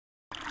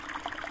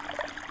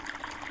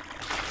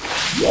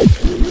Yo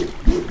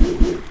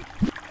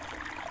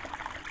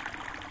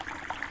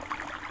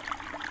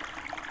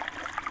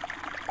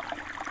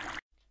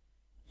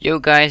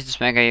guys,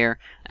 it's Mega here,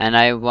 and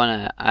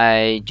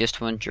I just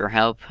want your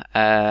help.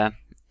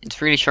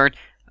 It's really short,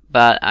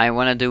 but I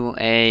wanna do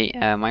a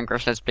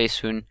Minecraft Let's Play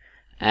soon,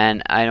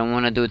 and I don't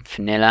wanna do it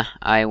vanilla.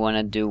 I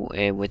wanna do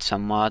it with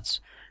some mods,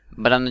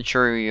 but I'm not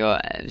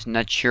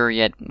sure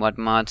yet what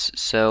mods.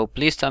 So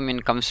please tell me in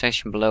the comment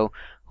section below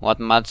what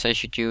mods I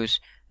should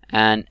use,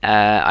 and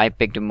I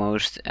picked the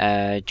most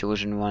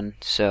chosen one.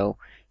 So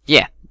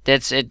yeah,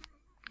 that's it,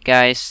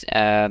 guys.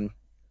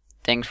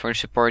 Thanks for the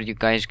support you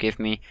guys give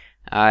me.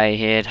 I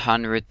hit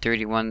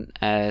 131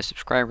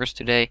 subscribers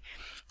today,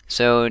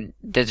 so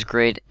that's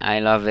great. I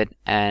love it,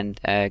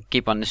 and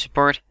keep on the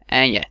support.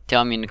 And yeah,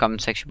 tell me in the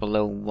comment section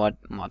below what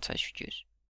mods I should use.